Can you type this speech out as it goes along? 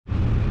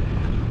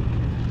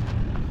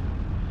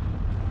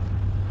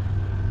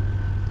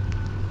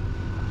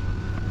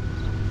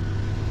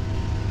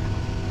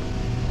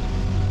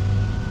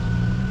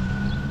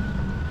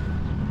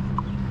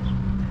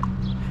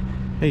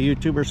Hey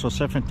YouTubers, so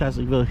Seth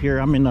Fantasticville here.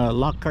 I'm in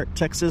Lockhart,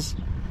 Texas.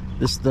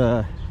 This is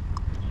the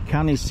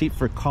county seat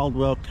for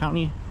Caldwell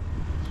County.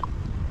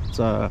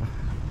 It's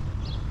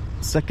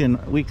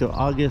second week of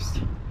August.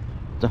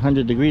 It's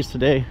 100 degrees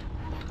today.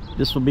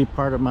 This will be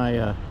part of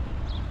my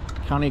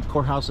county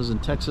courthouses in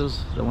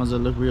Texas, the ones that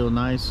look real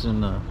nice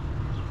and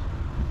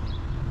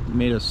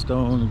made of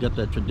stone and got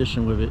that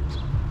tradition with it.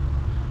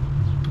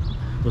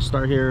 We'll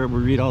start here. We'll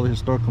read all the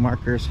historical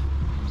markers.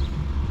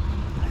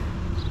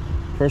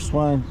 First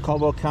one,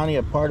 Caldwell County,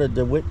 a part of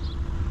DeWitt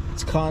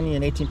County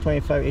in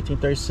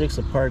 1825-1836,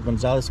 a part of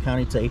Gonzales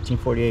County to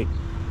 1848.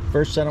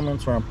 First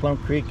settlements were on Plum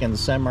Creek and the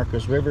San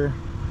Marcos River.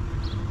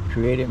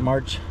 Created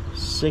March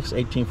 6,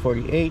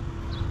 1848.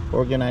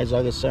 Organized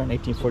August 7,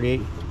 1848.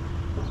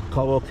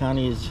 Caldwell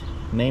County is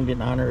named in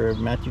honor of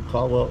Matthew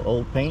Caldwell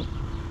Old Paint,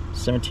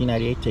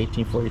 1798 to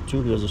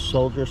 1842. He was a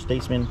soldier,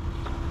 statesman,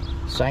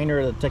 signer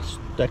of the Texas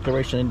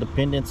Declaration of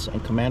Independence,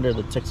 and commander of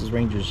the Texas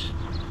Rangers.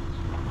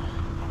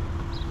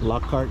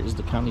 Lockhart is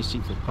the county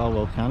seat for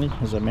Caldwell County,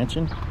 as I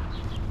mentioned.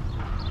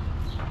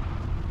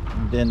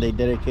 And then they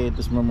dedicated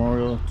this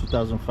memorial in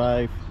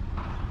 2005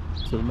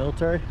 to the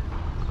military.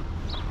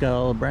 Got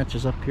all the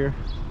branches up here.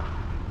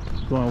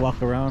 Go and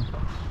walk around.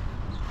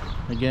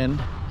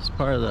 Again, it's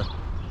part of the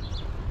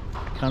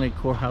county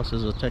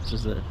courthouses of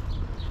Texas that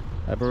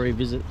I've already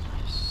visited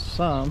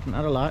some,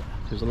 not a lot.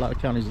 There's a lot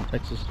of counties in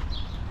Texas.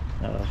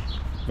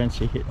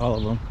 Eventually hit all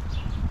of them.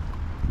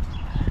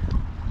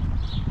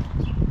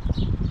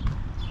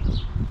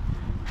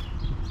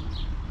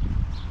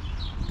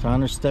 To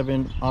honor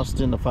Stephen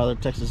Austin, the father of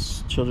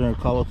Texas children of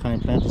Caldwell County,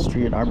 planted the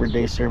tree in Arbor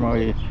Day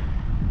ceremony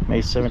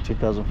May 7,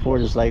 2004.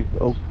 This live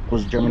oak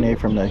was germinated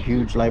from the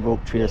huge live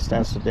oak tree that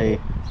stands today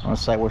on the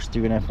site where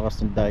Stephen F.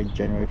 Austin died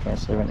January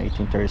 27,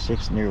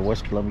 1836, near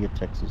West Columbia,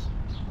 Texas.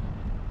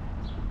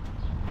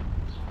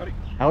 Howdy.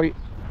 Howdy.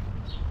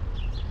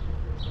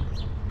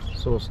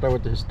 So we'll start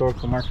with the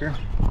historical marker.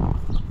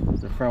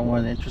 The front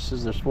one,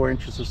 entrances. There's 4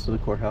 entrances to the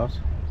courthouse.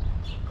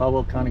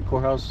 Caldwell County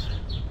Courthouse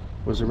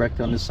was erected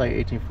on this site in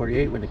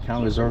 1848 when the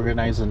county was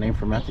organized and named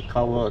for Matthew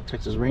Caldwell, a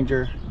Texas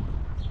Ranger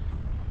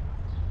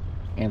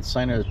and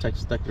signer of the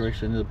Texas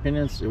Declaration of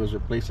Independence. It was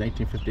replaced in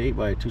 1858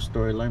 by a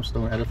 2-story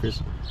limestone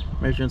edifice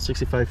measuring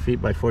 65 feet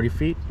by 40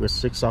 feet with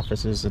 6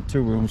 offices and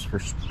 2 rooms for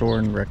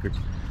storing records.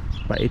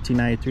 By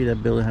 1893,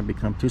 that building had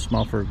become too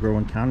small for a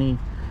growing county.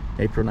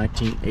 April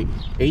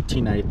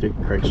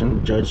 1893,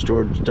 correction, Judge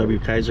George W.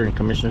 Kaiser and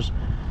Commissioners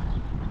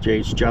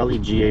J.H. Jolly,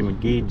 G.A.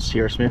 McGee,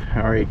 C.R. Smith,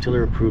 R.A.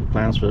 Tiller approved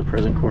plans for the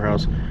present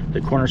courthouse.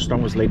 The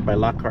cornerstone was laid by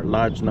Lockhart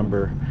Lodge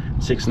number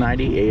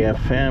 690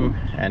 AFM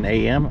and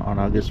AM on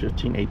August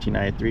 15,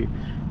 1893.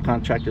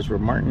 Contractors were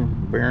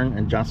Martin, Barron,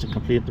 and Johnson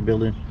completed the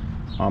building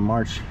on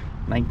March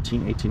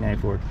 19,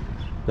 1894.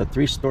 The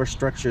 3-story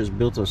structure is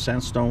built of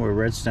sandstone with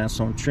red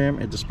sandstone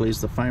trim. It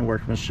displays the fine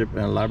workmanship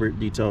and elaborate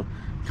detail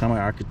common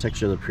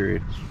architecture of the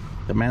period.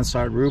 The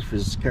mansard roof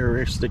is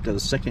characteristic of the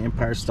Second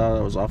Empire style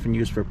that was often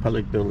used for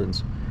public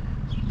buildings.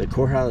 The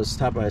courthouse is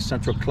topped by a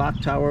central clock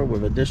tower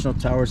with additional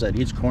towers at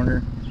each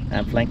corner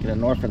and flanking the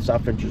north and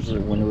south entrances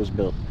when it was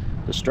built.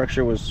 The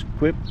structure was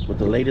equipped with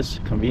the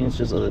latest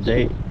conveniences of the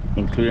day,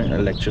 including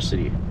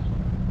electricity.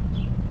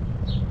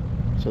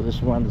 So this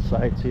is one of the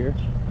sides here.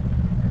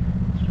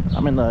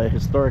 I'm in the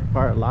historic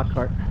part of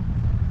Lockhart,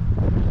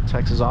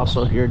 Texas,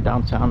 also here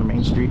downtown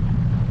Main Street.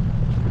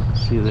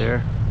 See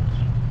there.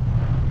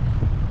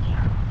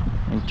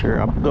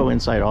 Interior. I'll go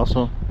inside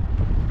also.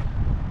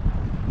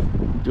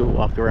 Do a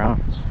walk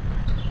around.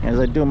 As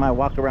I do my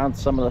walk around,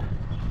 some of the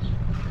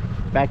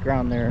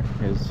background there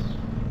is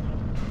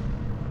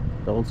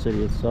the old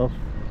city itself.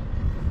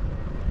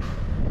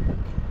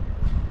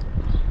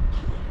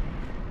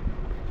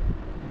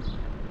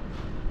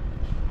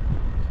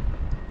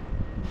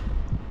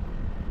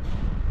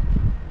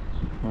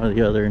 One of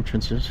the other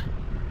entrances.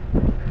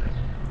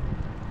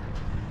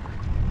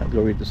 I'll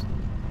go read this,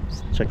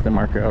 check the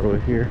marker out over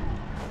here.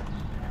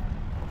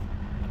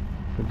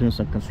 We're doing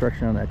some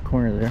construction on that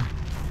corner there.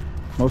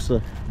 Most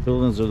of the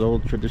buildings are the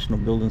old traditional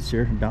buildings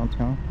here in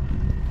downtown.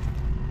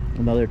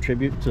 Another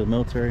tribute to the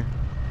military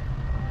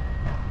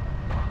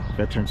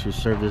veterans who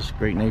served this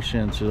great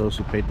nation and to those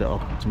who paid the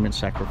ultimate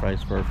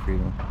sacrifice for our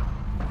freedom.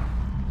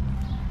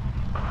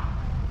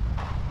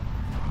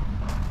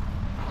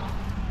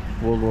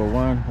 World War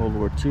I, World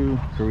War II,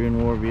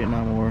 Korean War,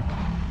 Vietnam War,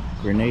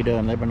 Grenada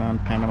and Lebanon,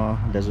 Panama,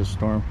 Desert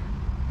Storm.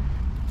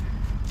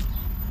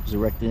 It was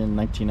erected in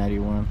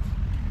 1991.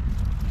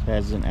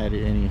 Hasn't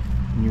added any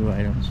new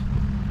items.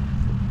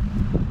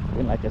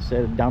 And like I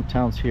said,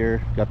 downtown's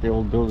here, got the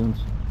old buildings.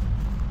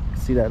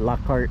 See that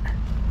Lockhart,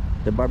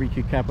 the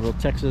barbecue capital of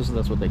Texas,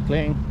 that's what they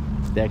claim.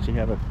 They actually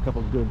have a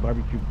couple of good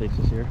barbecue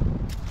places here.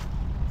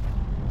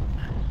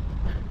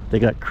 They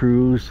got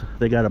Cruz,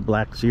 they got a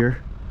Black's here,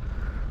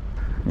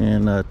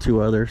 and 2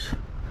 others.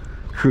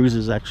 Cruz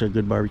is actually a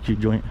good barbecue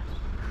joint.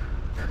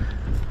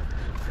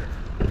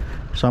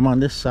 So I'm on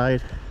this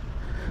side.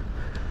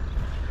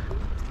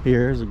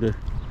 Here's a good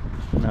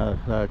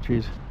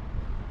trees.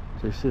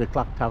 So you see the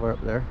clock tower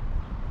up there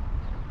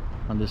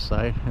on this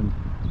side, and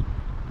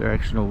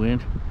Directional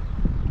wind.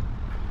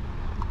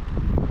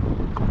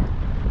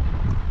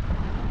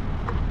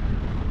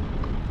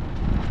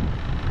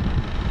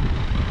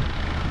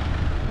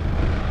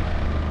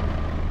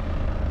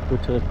 Go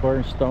to the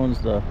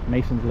cornerstones the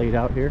masons laid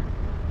out here.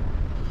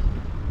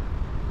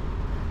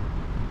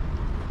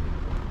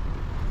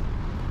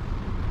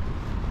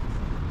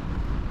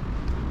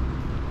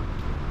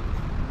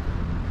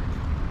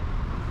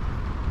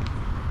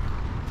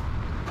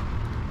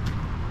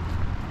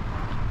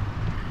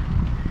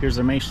 Here's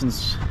the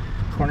mason's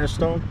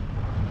cornerstone,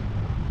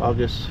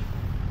 August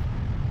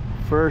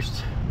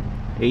 1st,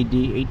 AD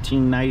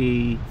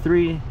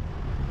 1893,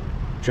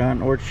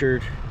 John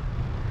Orchard,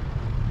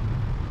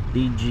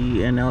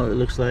 DGNL it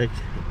looks like,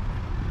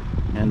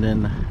 and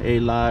then A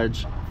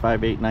Lodge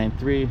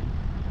 5893,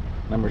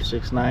 number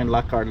 69,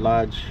 Lockhart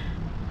Lodge,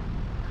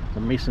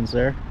 the masons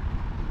there.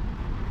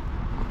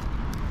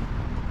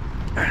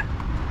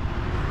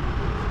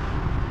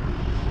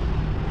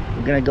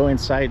 I'm gonna go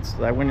inside.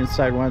 So I went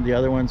inside one of the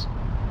other ones,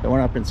 the one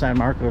up in San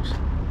Marcos.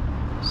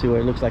 See what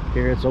it looks like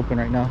here. It's open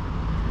right now.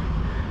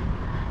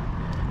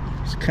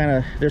 It's kind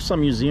of, there's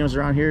some museums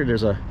around here.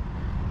 There's a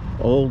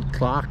old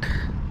clock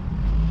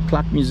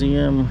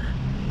museum,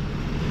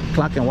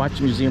 clock and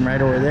watch museum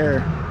right over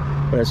there,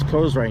 but it's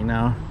closed right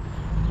now,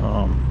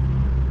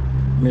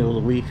 middle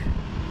of the week.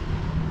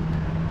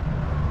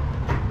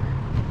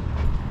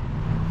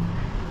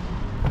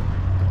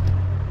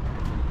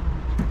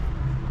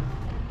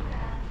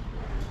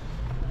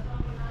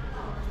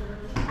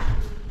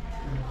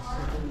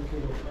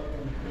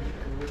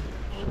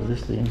 So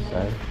this is the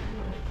inside.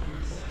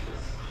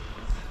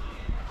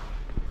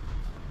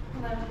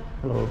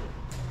 Hello.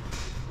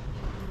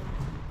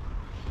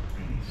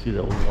 See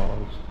the old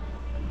walls.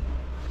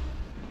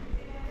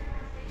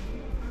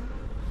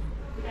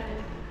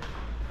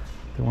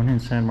 The one in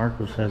San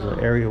Marcos has an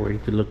area where you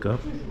could look up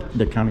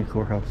the county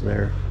courthouse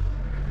there.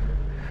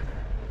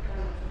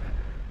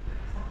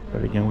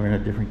 But again, we're in a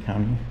different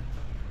county.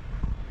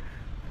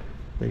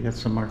 They got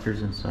some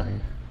markers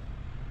inside.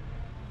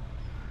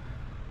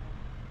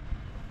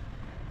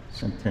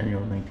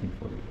 Centennial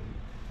 1940.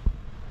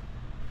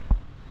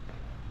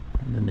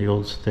 And then the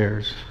old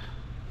stairs.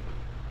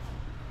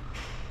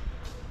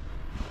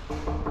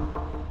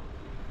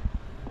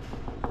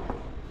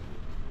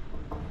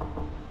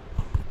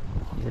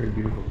 Very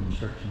beautiful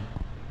construction.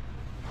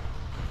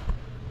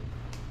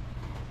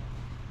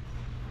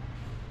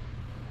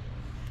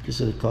 This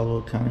is the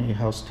Caldwell County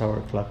House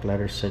Tower Clock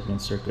Ladder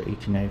segment circa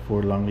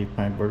 1894 longleaf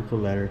pine vertical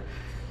ladder,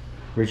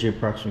 rigid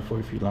approximately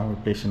 40 feet long,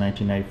 replaced in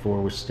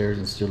 1994 with stairs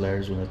and steel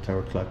ladders when the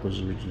tower clock was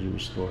originally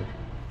restored.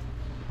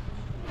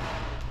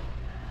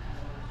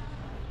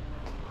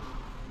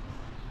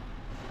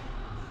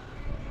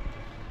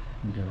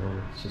 You got a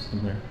little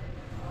system there.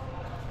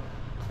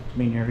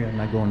 Main area, I'm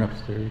not going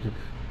upstairs.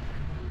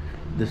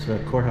 This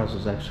courthouse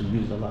is actually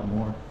used a lot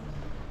more.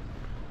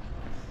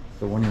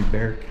 The one in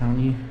Bexar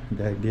County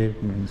that I did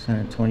in San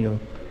Antonio,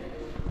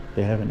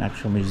 they have an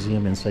actual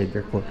museum inside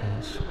their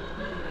courthouse.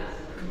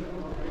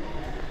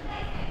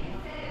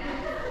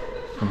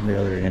 From the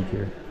other end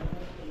here.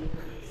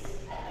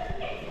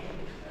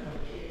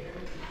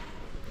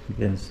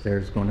 Again,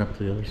 stairs going up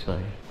to the other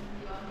side.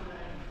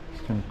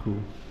 It's kind of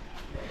cool.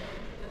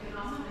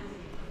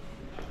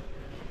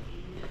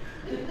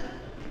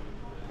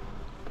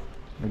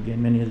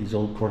 Again, many of these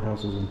old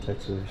courthouses in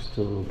Texas are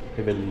still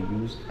heavily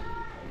used.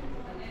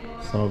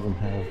 Some of them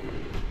have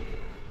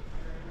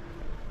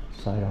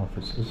side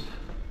offices.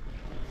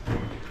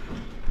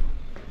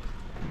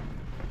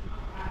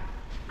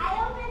 I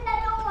opened the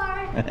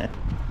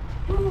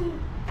door.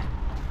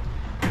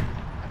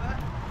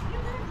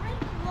 You're gonna break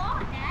the law,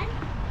 Dad.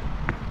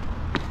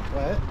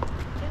 What?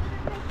 You're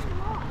gonna break the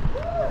law.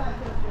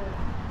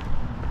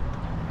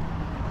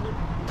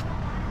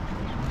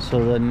 So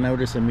the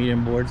notice and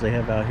meeting boards they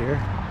have out here.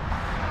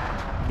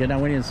 Again, I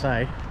went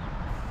inside.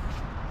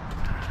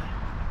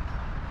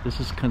 This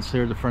is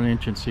considered the front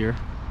entrance here.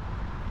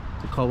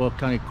 The Caldwell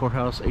County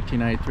Courthouse,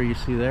 1893, you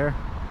see there,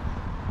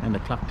 and the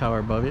clock tower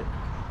above it.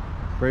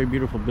 Very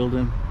beautiful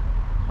building.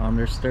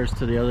 There's stairs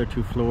to the other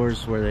two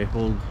floors where they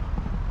hold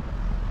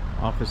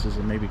offices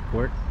and maybe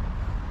court,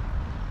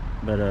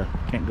 but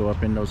can't go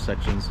up in those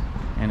sections.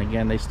 And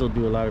again, they still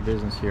do a lot of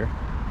business here.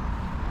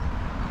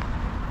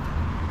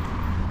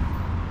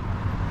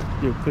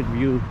 Do a quick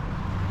view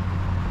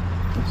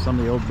of some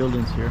of the old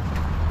buildings here.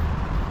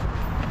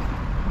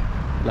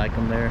 Like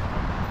them there.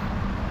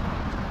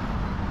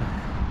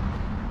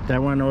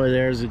 That one over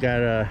there has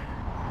got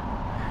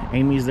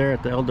Amy's there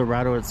at the El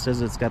Dorado. It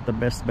says it's got the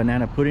best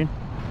banana pudding.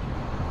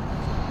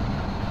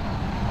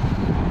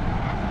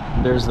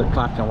 There's the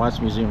Clock and Watch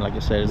Museum. Like I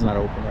said, it's not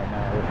open right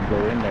now. I wouldn't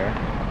go in there.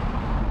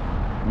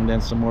 And then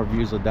some more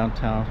views of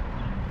downtown.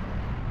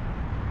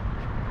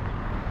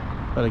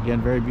 But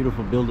again, very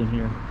beautiful building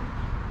here.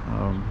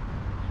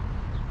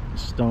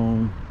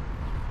 Stone.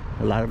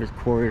 A lot of it's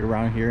quarried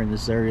around here in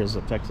this area is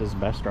Texas,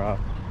 Bastrop,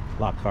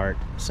 Lockhart,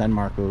 San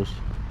Marcos.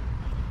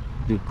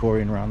 Do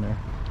quarrying around there.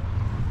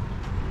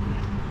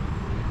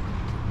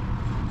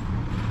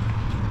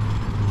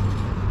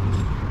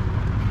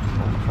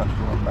 trucks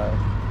going by.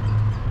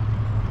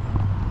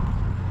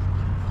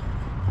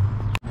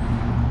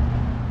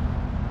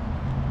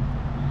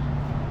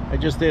 I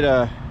just did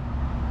a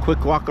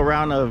quick walk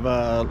around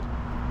of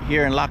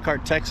here in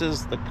Lockhart,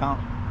 Texas, the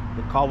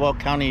Caldwell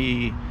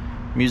County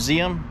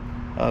Museum.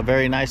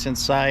 Very nice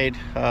inside,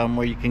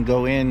 where you can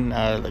go in,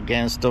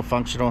 again, still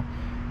functional.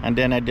 And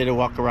then I did a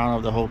walk around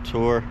of the whole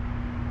tour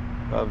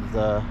of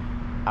the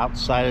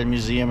outside of the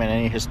museum and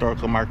any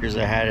historical markers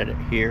I had it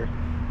here.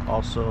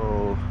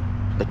 Also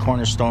the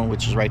Cornerstone,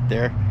 which is right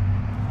there,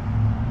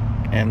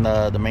 and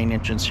the main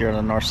entrance here on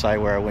the north side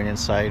where I went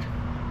inside.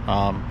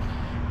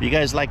 If you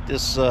guys like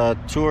this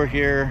tour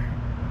here,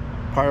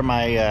 part of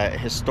my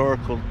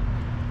historical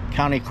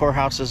county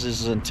courthouses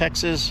is in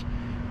Texas.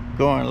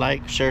 Go and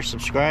like, share,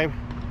 subscribe.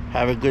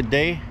 Have a good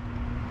day.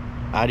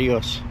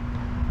 Adios.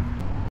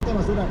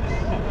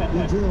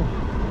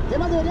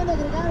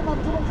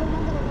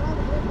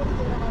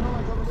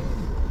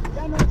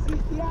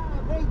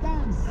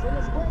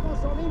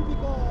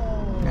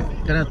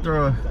 Gonna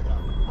throw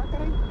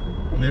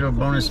a little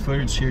bonus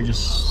footage here.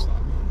 Just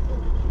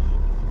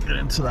get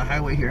into the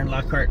highway here in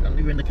Lockhart. I'm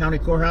leaving the county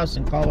courthouse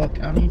in Caldwell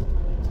County.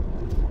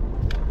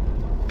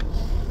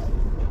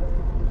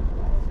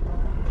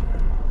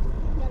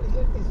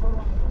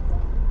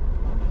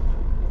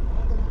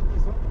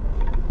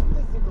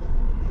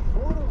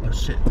 Oh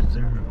shit, is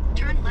there...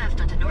 Turn left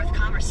onto North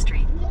Commerce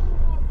Street.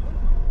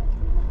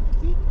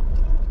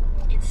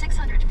 In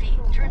 600 feet,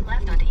 turn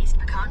left onto East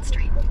Pecan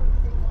Street.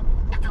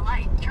 At the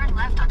light, turn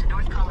left onto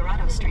North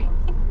Colorado Street.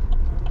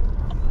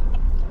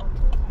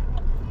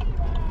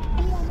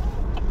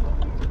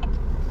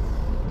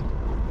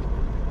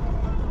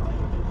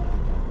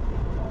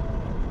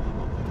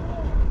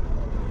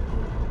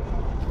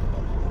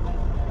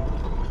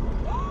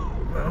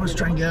 I was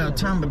trying to get out of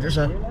town, but there's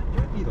a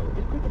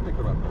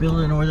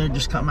building over there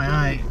just caught my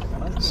eye.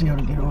 Let's see how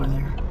to get over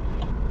there.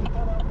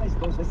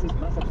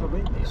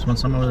 So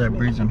once I'm over that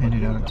bridge, I'm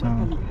headed out of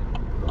town.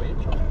 I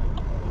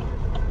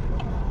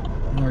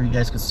don't know if you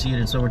guys can see it.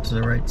 It's over to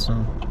the right, so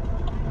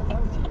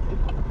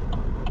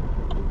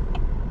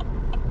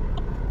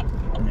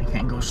and I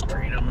can't go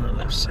straight. I'm on the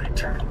left side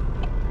turn.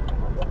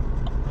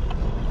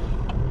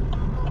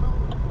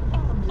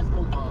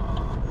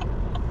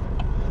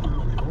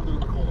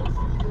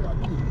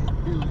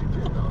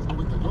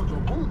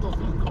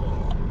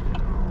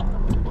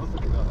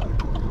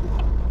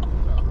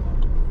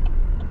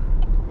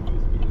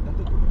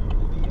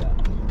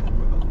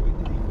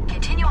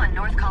 Continue on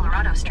North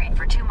Colorado Street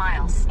for 2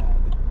 miles.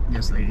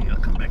 Yes, lady, I'll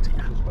come back to you.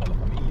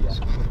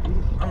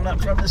 I'm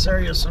not from this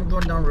area, so I'm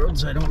going down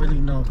roads I don't really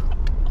know.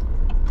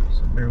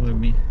 So bear with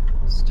me.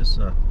 It's just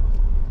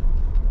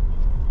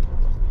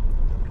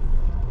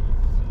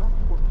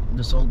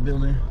this old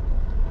building.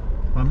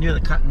 Well, I'm near the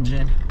cotton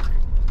gin.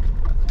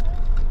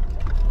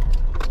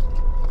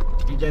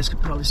 You guys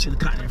could probably see the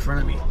cotton in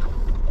front of me.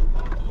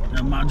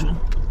 That module.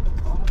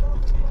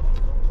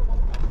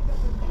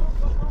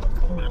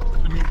 But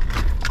let me...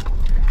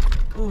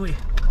 Oh wait.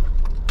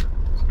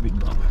 It's a big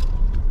bump.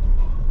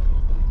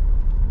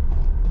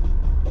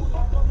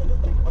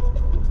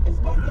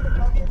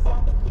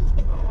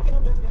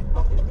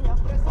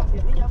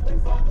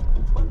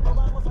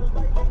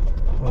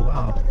 Oh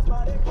wow.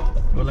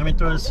 Well, let me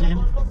throw this in.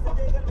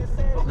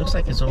 Looks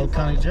like it's Old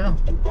County Jail.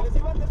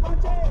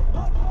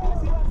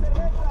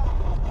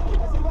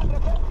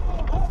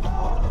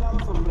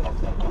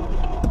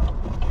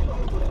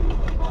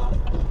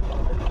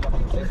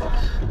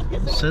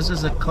 It says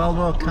it's a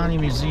Caldwell County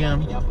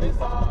Museum, but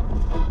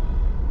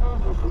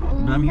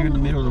I'm here in the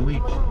middle of the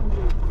week,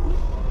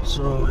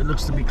 so it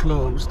looks to be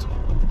closed.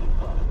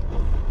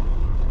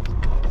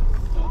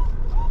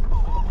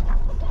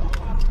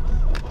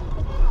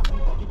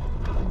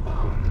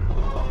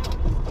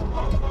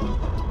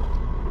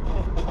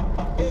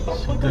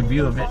 It's a good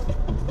view of it.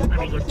 Let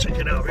me go check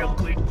it out real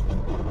quick.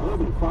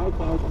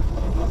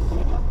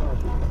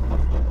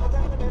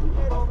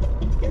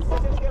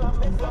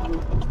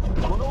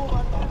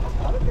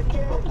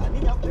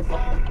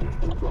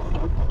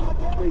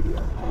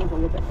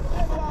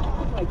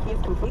 My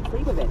kids complete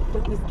sleep of it.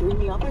 With this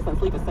dreamy offers on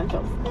sleep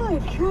essentials. Oh,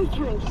 I've tried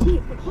carrying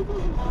sheets, but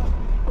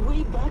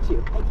we've got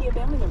you. IKEA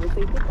family members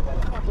say this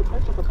after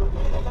purchase of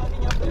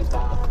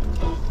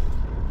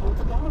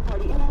a dollar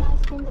party and an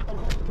ice cream with a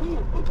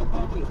real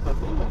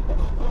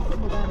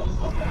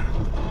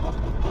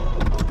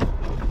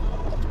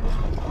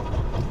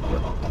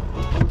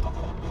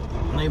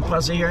Let me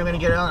pause it here. I'm gonna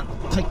get out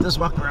and take this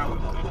walk around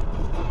real quick.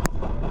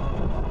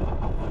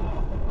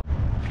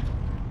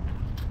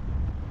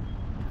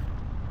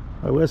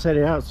 I was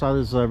headed out, saw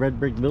this red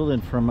brick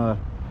building from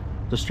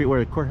the street where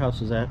the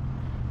courthouse is at.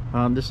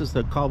 This is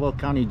the Caldwell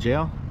County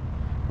Jail.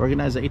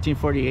 Organized in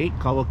 1848,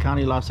 Caldwell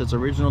County lost its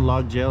original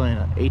log jail in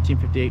an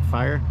 1858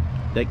 fire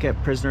that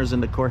kept prisoners in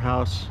the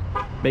courthouse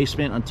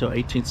basement until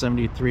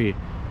 1873.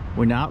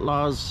 When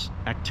outlaws'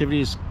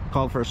 activities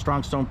called for a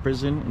strong stone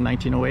prison in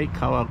 1908,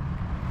 Caldwell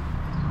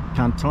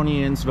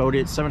Countonians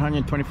voted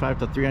 725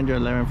 to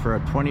 311 for a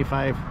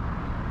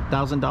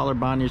 $25,000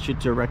 bond issued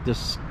to erect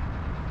this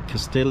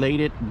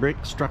castellated brick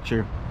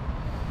structure.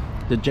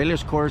 The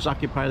jailer's quarters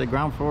occupy the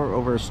ground floor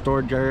over a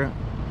storage area.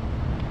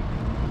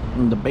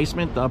 In the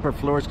basement, the upper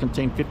floors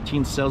contain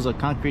 15 cells of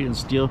concrete and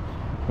steel,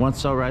 one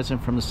cell rising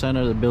from the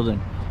center of the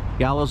building.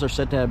 Gallows are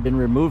said to have been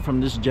removed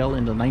from this jail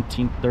in the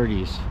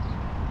 1930s.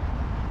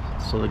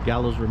 So the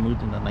gallows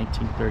removed in the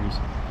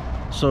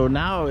 1930s. So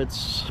now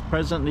it's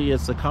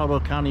the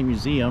Caldwell County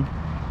Museum.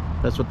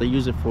 That's what they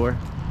use it for.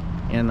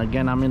 And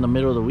again, I'm in the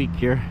middle of the week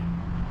here,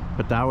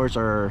 but the hours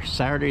are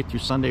Saturday through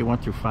Sunday, 1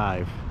 through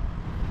 5.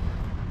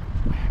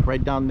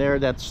 Right down there,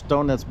 that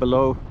stone that's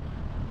below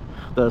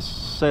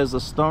says the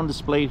stone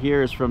displayed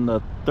here is from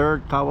the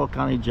 3rd Caldwell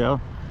County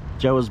Jail.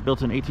 Jail was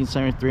built in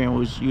 1873 and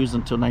was used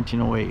until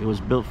 1908. It was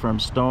built from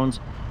stones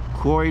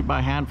quarried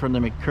by hand from the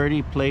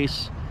McCurdy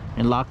Place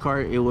in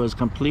Lockhart. It was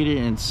completed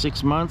in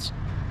 6 months.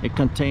 It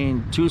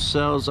contained 2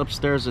 cells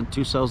upstairs and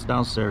 2 cells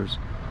downstairs.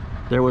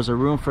 There was a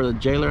room for the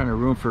jailer and a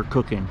room for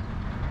cooking.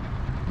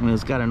 And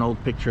it's got an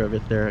old picture of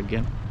it there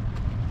again.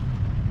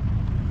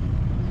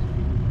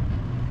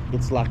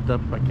 It's locked up,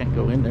 I can't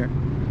go in there.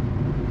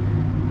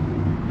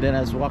 Then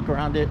as I walk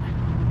around it,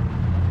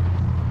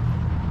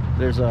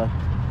 there's a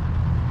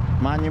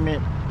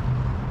monument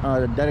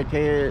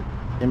dedicated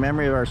in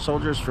memory of our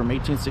soldiers from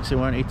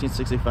 1861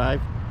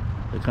 1865,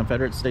 the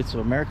Confederate States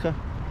of America.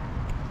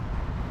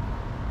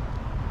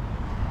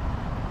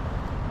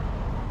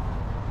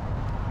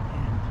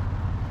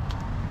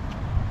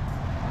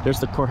 There's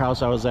the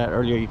courthouse I was at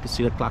earlier. You can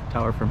see the clock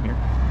tower from here.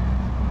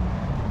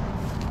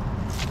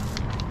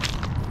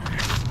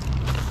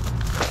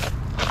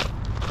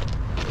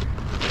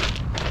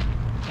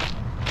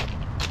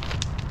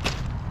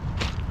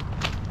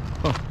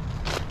 Oh,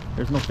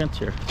 there's no fence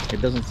here.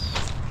 It doesn't.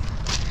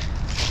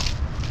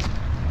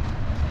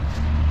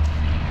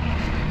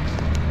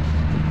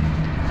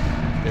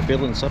 They're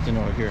building something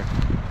over here.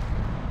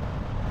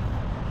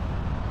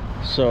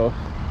 So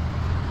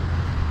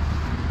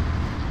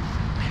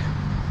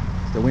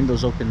the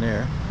window's open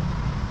there,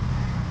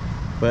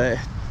 but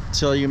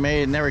till you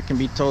may, it never can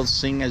be told,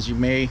 sing as you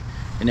may,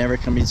 it never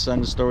can be sung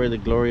the story of the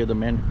glory of the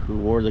men who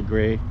wore the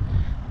gray.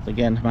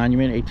 Again,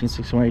 monument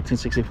 1861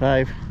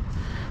 1865,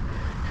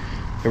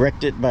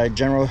 erected by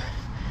General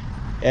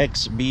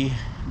X.B.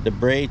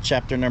 DeBray,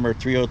 chapter number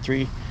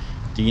 303,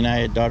 the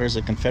United Daughters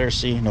of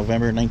Confederacy,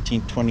 November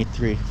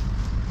 1923.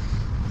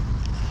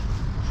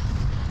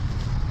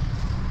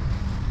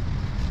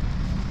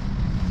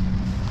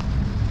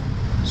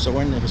 So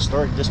we're in the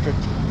historic district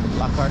of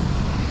Lockhart.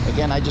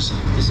 Again, I just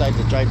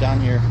decided to drive down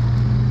here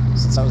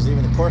since I was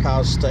leaving the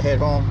courthouse to head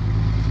home.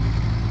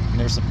 And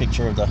there's a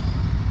picture of the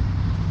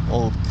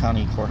old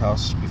county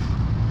courthouse,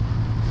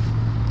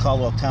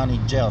 Caldwell County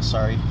Jail,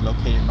 sorry,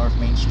 located North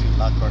Main Street,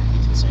 Lockhart,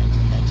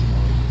 1817,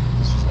 1908.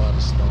 This was a lot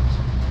of stones.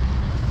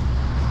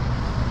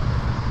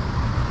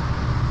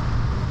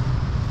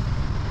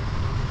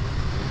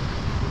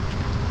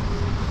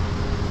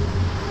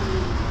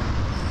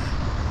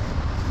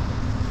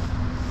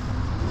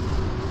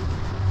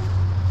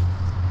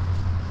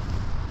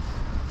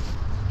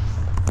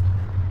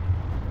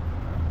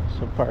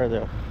 So part of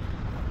the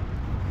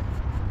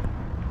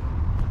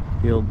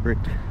old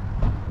bricks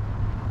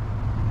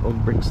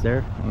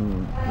there,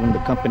 and when the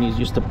companies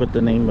used to put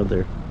the name of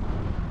their,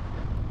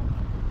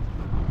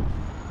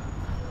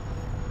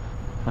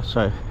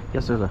 sorry, I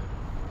guess there's a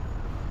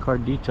car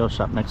detail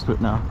shop next to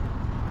it now.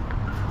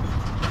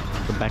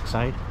 The back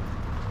side.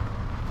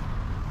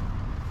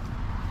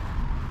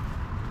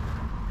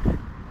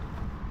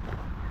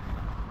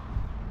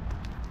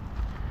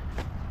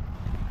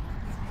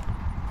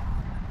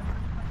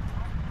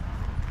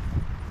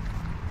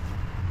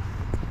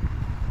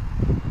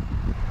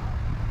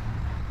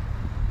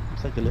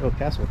 Like a little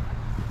castle.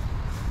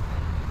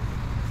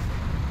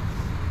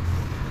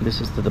 This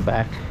is to the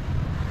back.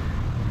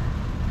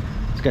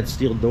 It's got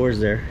steel doors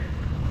there.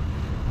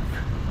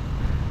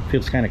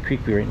 Feels kind of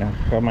creepy right now.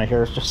 Oh, my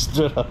hair's just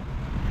stood up.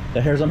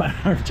 The hairs on my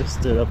arm just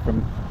stood up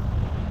from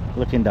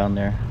looking down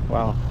there.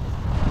 Wow.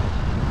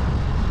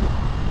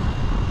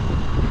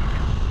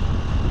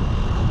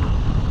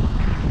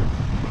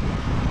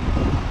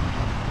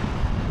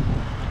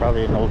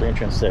 Probably an old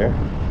entrance there,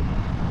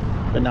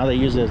 but now they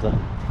use it as a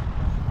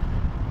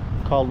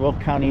Caldwell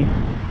County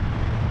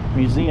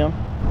Museum.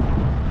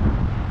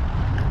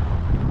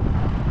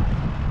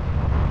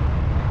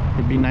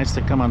 It'd be nice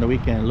to come on the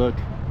weekend and look.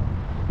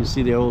 You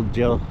see the old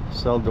jail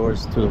cell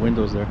doors to the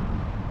windows there.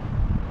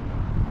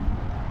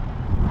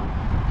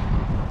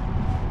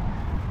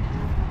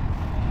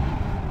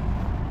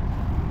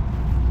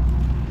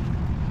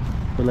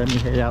 So let me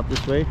head out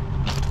this way.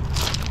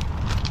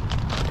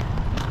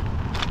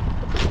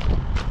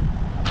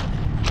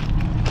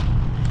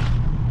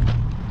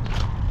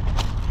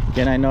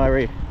 Again, I know I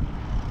already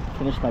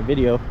finished my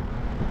video.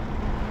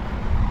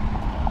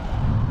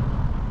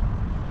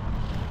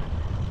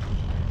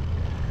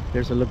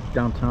 There's a look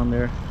downtown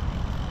there.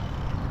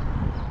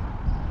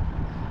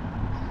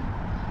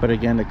 But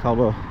again, the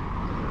Caldwell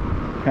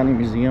County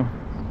Museum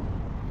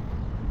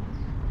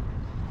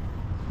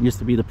used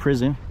to be the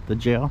prison, the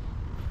jail.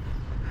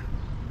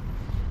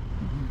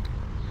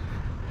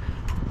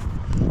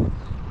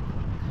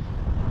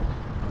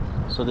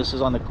 So this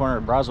is on the corner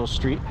of Brazos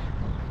Street.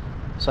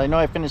 So I know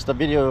I finished the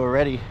video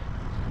already,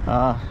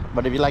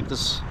 but if you like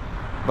this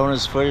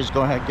bonus footage,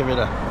 go ahead and give it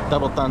a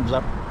double thumbs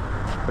up.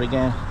 But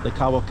again, the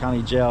Caldwell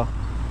County Jail.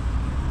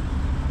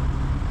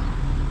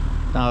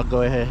 Now I'll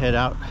go ahead and head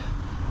out,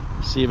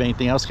 see if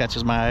anything else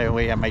catches my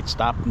eye. I might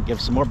stop and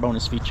give some more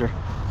bonus feature.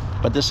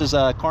 But this is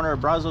a corner of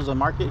Brazos and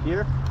Market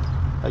here.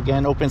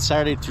 Again, open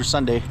Saturday through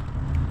Sunday.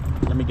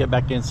 Let me get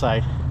back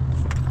inside.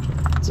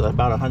 It's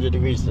about 100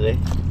 degrees today.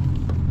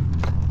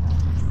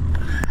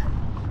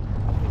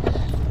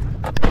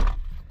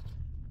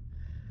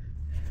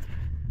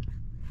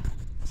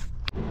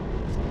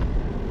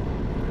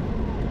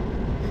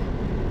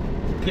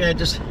 Okay, I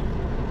just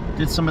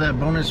did some of that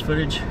bonus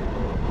footage.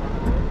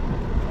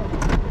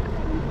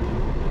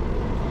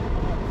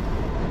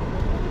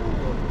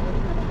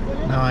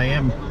 Now I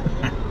am.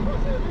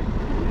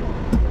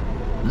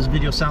 This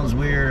video sounds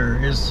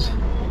weird, or is.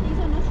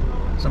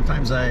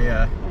 Sometimes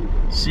I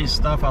see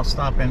stuff, I'll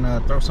stop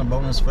and throw some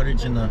bonus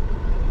footage in the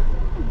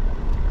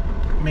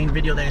main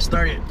video that I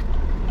started.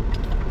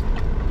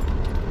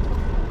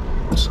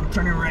 So I'm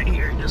turning right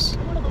here, just.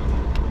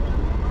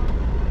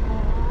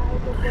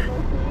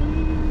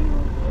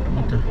 I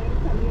need to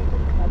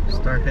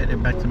start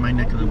heading back to my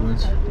neck of the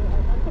woods.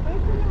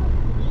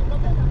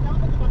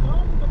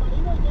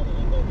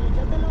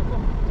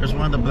 There's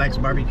one of the Black's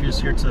barbecues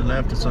here to the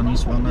left. It's on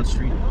East Walnut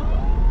Street.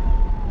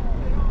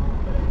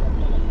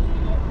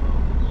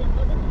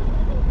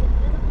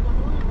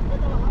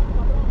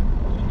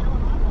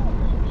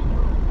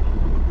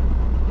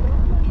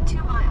 In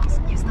 2 miles,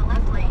 use the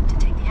left lane to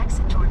take the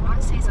exit toward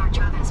North Cesar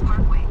Chavez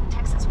Parkway,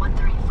 Texas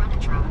 130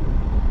 frontage road.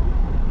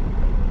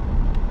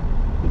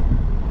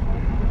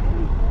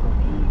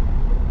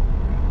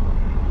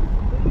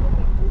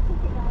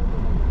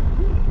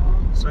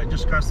 So I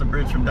just crossed the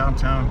bridge from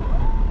downtown.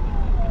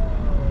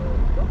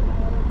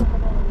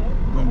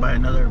 Going by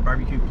another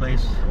barbecue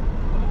place.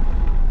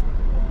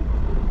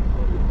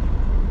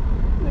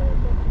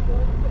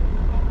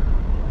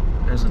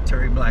 There's a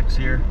Terry Black's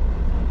here.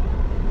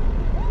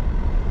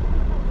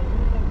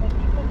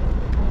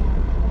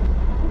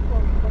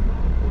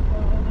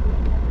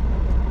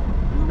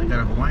 They got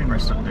a Hawaiian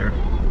restaurant there.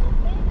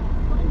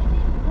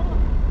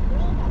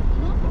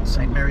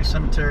 St. Mary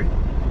Cemetery.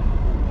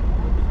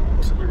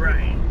 To the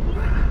right.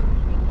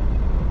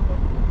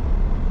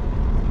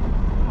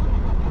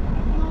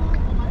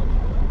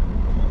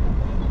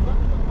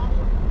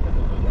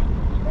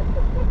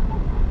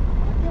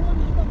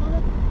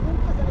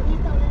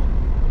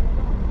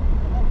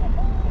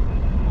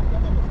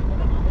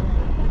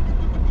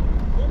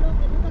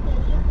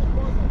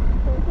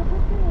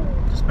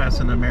 Just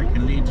passing the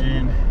American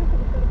Legion.